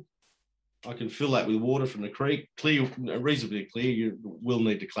bottle, I can fill that with water from the creek, reasonably clear. You will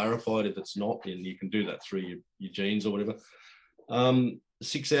need to clarify it if it's not, and you can do that through your genes or whatever.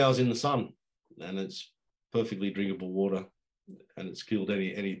 6 hours in the sun, and it's perfectly drinkable water, and it's killed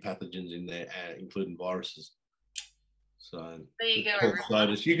any pathogens in there, including viruses. So there you go.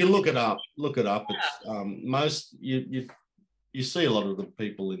 SODIS. You can look it up. It's you see a lot of the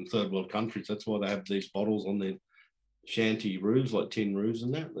people in third world countries. That's why they have these bottles on their shanty roofs, like tin roofs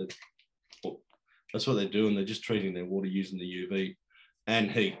and that. That's what they're doing. They're just treating their water using the UV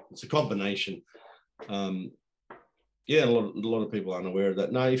and heat. It's a combination. Yeah, a lot of people aren't aware of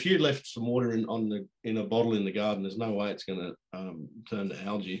that. No, if you left some water in a bottle in the garden, there's no way it's going to turn to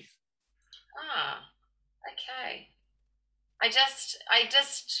algae. Okay. I just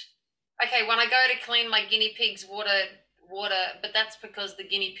okay. When I go to clean my guinea pigs' water, but that's because the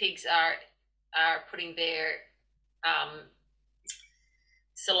guinea pigs are putting their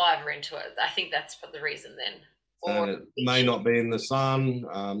saliva into it. I think that's for the reason then. Or it may not be in the sun.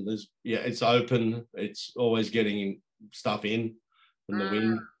 It's open. It's always getting stuff in from the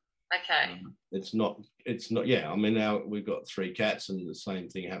wind. Okay. It's not. Yeah, I mean, now we've got 3 cats, and the same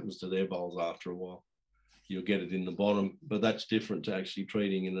thing happens to their bowls after a while. You'll get it in the bottom, but that's different to actually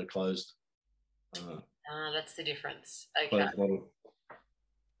treating in a closed. That's the difference. Okay. Closed bottle.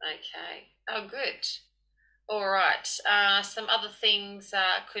 Okay. Oh, good. All right. Some other things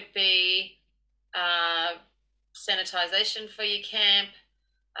could be sanitization for your camp,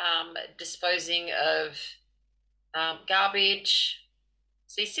 disposing of garbage.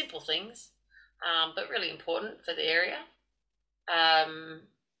 See, simple things, but really important for the area.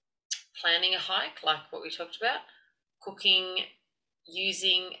 Planning a hike, like what we talked about. Cooking,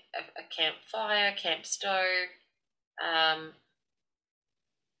 using a campfire, camp stove.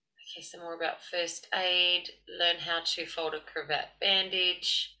 Okay, some more about first aid. Learn how to fold a cravat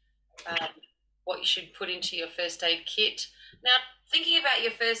bandage. What you should put into your first aid kit. Now, thinking about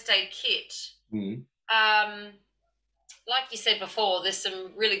your first aid kit, like you said before, there's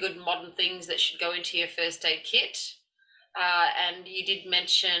some really good modern things that should go into your first aid kit. And you did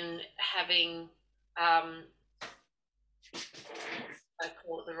mention having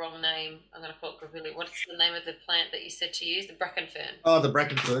call it the wrong name. I'm going to call it grevillea. What's the name of the plant that you said to use? The bracken fern. Oh, the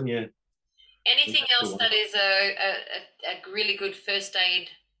bracken fern, yeah. Anything else that is a really good first aid?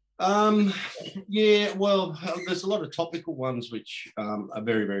 Yeah, well, there's a lot of topical ones which are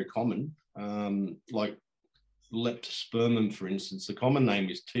very, very common, like leptospermum, for instance. The common name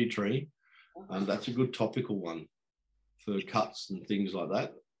is tea tree. That's a good topical one for cuts and things like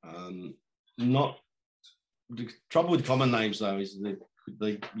that. Not the trouble with common names though is that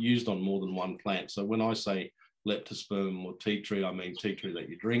they're used on more than one plant. So when I say leptospermum or tea tree, I mean tea tree that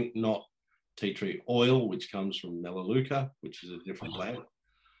you drink, not tea tree oil, which comes from melaleuca, which is a different plant.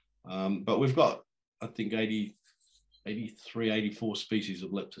 But we've got, I think, 83, 84 species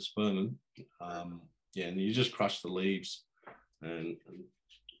of leptospermum. Yeah, and you just crush the leaves and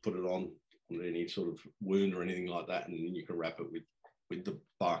put it on any sort of wound or anything like that, and then you can wrap it with the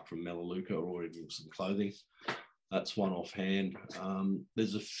bark from melaleuca or even some clothing. That's one offhand.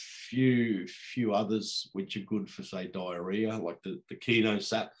 There's a few others which are good for, say, diarrhea, like the kino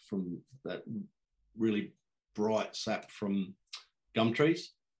sap from that really bright sap from gum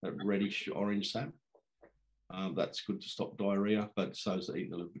trees, that reddish orange sap. That's good to stop diarrhea, but so is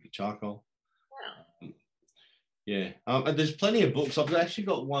eating a little bit of charcoal. Yeah, and there's plenty of books. I've actually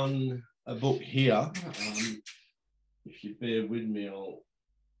got a book here. If you bear with me, I'll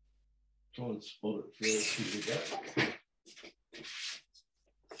try and spot it first. Here we go.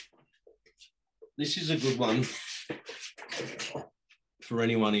 This is a good one for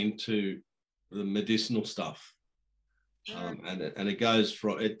anyone into the medicinal stuff. And it goes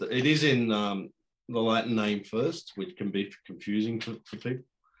from it is in the Latin name first, which can be confusing for people,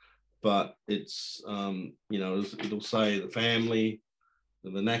 but it's you know, it'll say the family,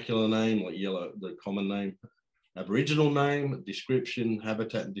 the vernacular name, like yellow, the common name, Aboriginal name, description,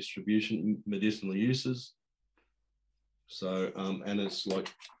 habitat and distribution, medicinal uses. So and it's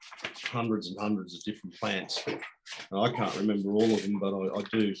like hundreds and hundreds of different plants. And I can't remember all of them, but I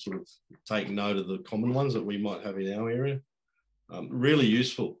do sort of take note of the common ones that we might have in our area. Really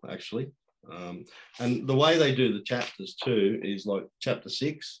useful, actually. And the way they do the chapters too is like chapter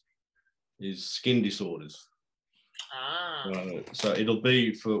 6 is skin disorders. So it'll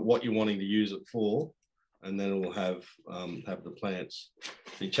be for what you're wanting to use it for, and then it will have the plants.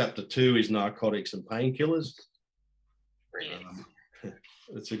 The chapter 2 is narcotics and painkillers. Brilliant.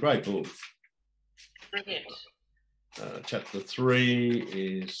 It's a great book. Brilliant. Chapter 3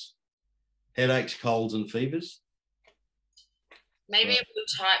 is headaches, colds, and fevers. Maybe we'll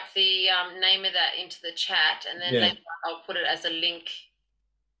type the name of that into the chat, and then later I'll put it as a link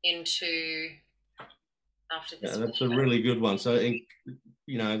into after this. Yeah, that's a really good one. So,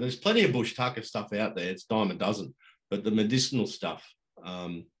 you know, there's plenty of bush tucker stuff out there. It's dime a dozen, but the medicinal stuff,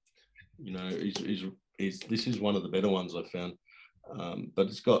 you know, this is one of the better ones I've found. But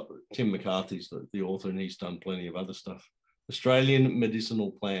it's got Tim McCarthy's the author, and he's done plenty of other stuff. Australian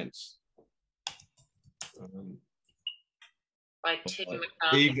medicinal plants. By Tim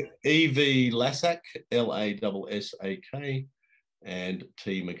McCarthy. E.V. Lassak, Lassak, and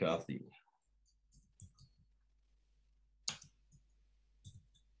T. McCarthy.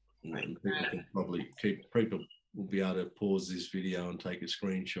 And people can probably people will be able to pause this video and take a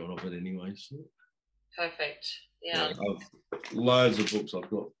screenshot of it anyway. So. Perfect. Yeah. I've loads of books I've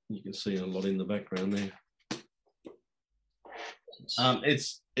got. You can see a lot in the background there.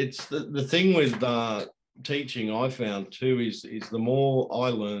 It's the thing with teaching I found too is the more I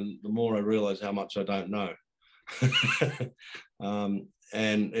learn, the more I realize how much I don't know.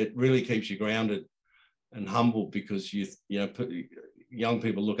 And it really keeps you grounded and humble, because you know young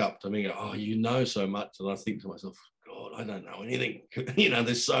people look up to me and go, oh, you know so much, and I think to myself, God, I don't know anything. You know,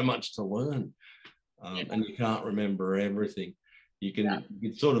 there's so much to learn, and you can't remember everything. You can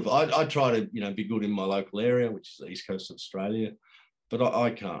sort of I try to, you know, be good in my local area, which is the east coast of Australia, but I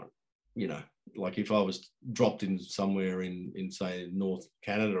can't, you know, like if I was dropped in somewhere in say North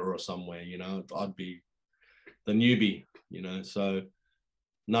Canada or somewhere, you know, I'd be the newbie, you know. So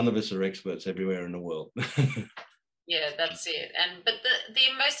none of us are experts everywhere in the world. Yeah, that's it. But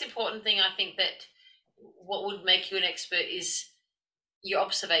the most important thing, I think, that what would make you an expert is your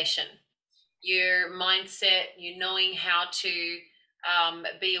observation, your mindset, you knowing how to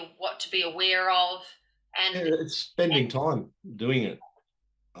what to be aware of, and it's spending time doing it.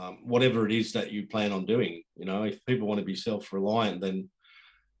 Whatever it is that you plan on doing, you know, if people want to be self-reliant, then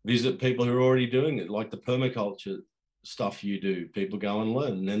visit people who are already doing it, like the permaculture stuff you do. People go and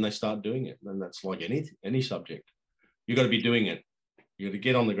learn, and then they start doing it. And that's like any subject. You've got to be doing it. You got to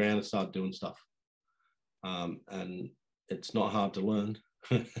get on the ground and start doing stuff. And it's not hard to learn.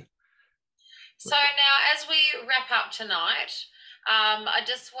 So now, as we wrap up tonight, I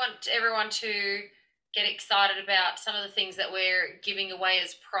just want everyone to get excited about some of the things that we're giving away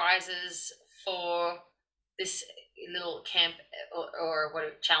as prizes for this little camp or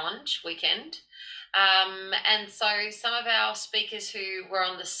what challenge weekend. And so some of our speakers who were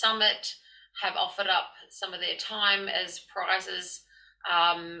on the summit have offered up some of their time as prizes,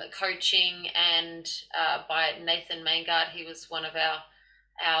 coaching, and by Nathan Maingard. He was one of our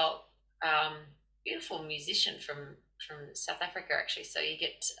beautiful musician from South Africa, actually. So you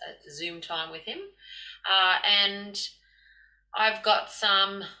get a Zoom time with him. And I've got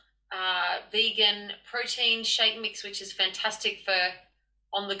some vegan protein shake mix, which is fantastic for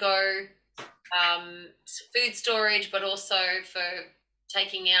on the go food storage, but also for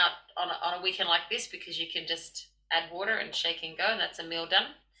taking out on a weekend like this because you can just add water and shake and go, and that's a meal done.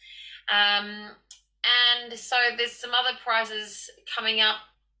 Um, and so there's some other prizes coming up.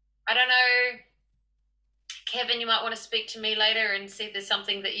 I don't know, Kevin, you might want to speak to me later and see if there's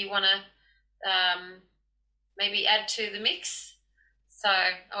something that you want to maybe add to the mix. So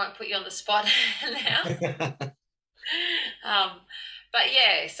I won't put you on the spot now. Um, but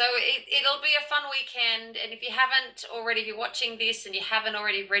yeah, so it'll be a fun weekend. And if you haven't already, if you're watching this and you haven't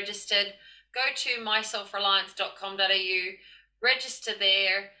already registered, go to myselfreliance.com.au, register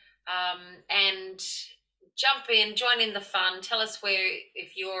there, and jump in, join in the fun. Tell us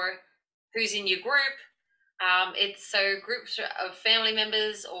who's in your group. It's so groups of family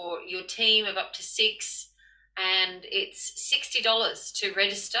members or your team of up to 6, and it's $60 to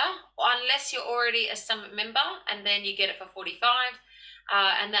register, unless you're already a summit member, and then you get it for 45.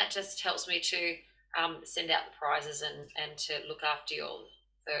 And that just helps me to send out the prizes and to look after you all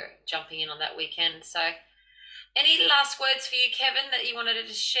for jumping in on that weekend. So, any last words for you, Kevin, that you wanted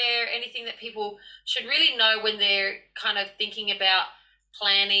to share? Anything that people should really know when they're kind of thinking about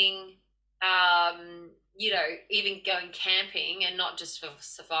planning, even going camping, and not just for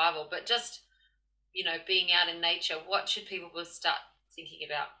survival, but just, being out in nature? What should people start thinking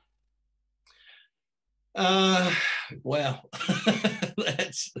about? Wow.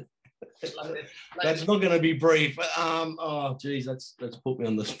 that's that's not going to be brief. Oh, geez, that's put me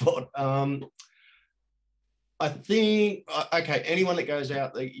on the spot. I think, okay, anyone that goes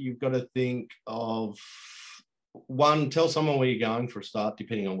out, you've got to think of, one, tell someone where you're going for a start,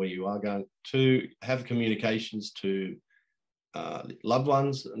 depending on where you are going. 2, have communications to loved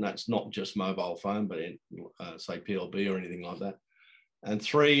ones, and that's not just mobile phone, but say PLB or anything like that. And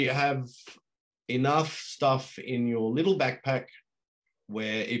 3, have enough stuff in your little backpack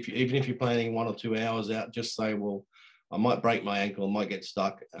where even if you're planning 1 or 2 hours out, just say, well, I might break my ankle, I might get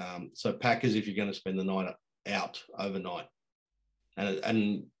stuck. So pack as if you're going to spend the night out overnight.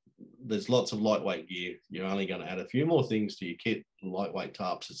 And there's lots of lightweight gear. You're only going to add a few more things to your kit, lightweight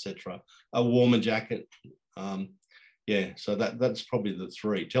tarps, etc. A warmer jacket. So that's probably the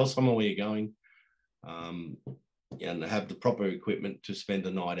 3. Tell someone where you're going, and have the proper equipment to spend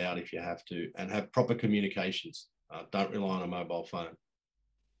the night out if you have to, and have proper communications. Don't rely on a mobile phone.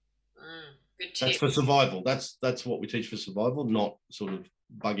 Good tip. That's for survival. That's what we teach for survival, not sort of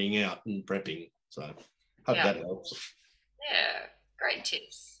bugging out and prepping. So hope that helps. Yeah, great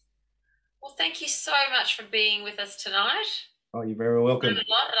tips. Well, thank you so much for being with us tonight. Oh, you're very welcome.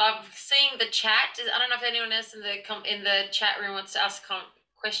 I'm seeing the chat. I don't know if anyone else in the chat room wants to ask a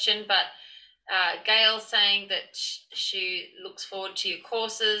question, but Gail's saying that she looks forward to your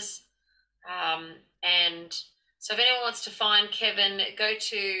courses. And so if anyone wants to find Kevin, go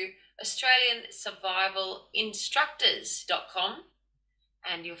to AustralianSurvivalInstructors.com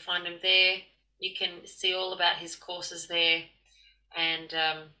and you'll find him there. You can see all about his courses there. And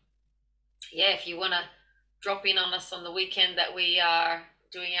if you want to drop in on us on the weekend that we are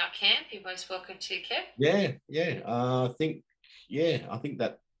doing our camp, you're most welcome to, Kev. I think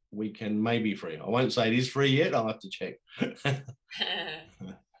that weekend may be free. I won't say it is free yet. I'll have to check.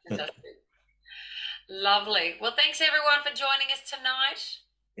 Lovely. Well, thanks everyone for joining us tonight.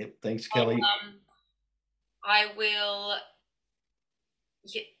 Yep, thanks, Kelly. I will.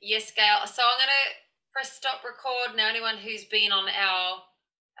 Yes, Gail. So I'm going to press stop record. Now, anyone who's been on our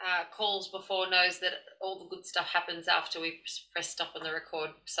calls before knows that all the good stuff happens after we press stop on the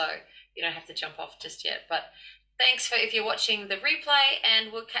record. So you don't have to jump off just yet. But thanks if you're watching the replay,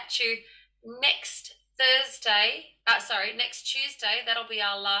 and we'll catch you next Tuesday. That'll be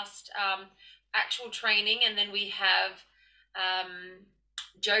our last actual training, and then we have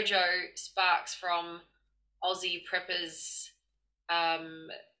Jojo Sparks from Aussie Preppers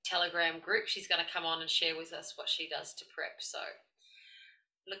Telegram group. She's going to come on and share with us what she does to prep. So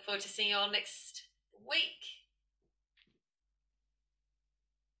look forward to seeing you all next week.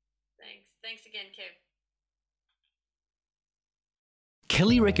 Thanks again, Kev.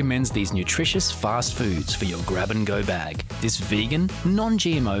 Kelly recommends these nutritious fast foods for your grab-and-go bag. This vegan,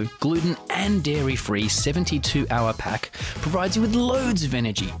 non-GMO, gluten and dairy-free 72-hour pack provides you with loads of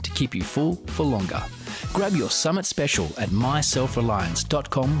energy to keep you full for longer. Grab your Summit Special at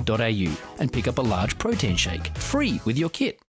myselfreliance.com.au and pick up a large protein shake, free with your kit.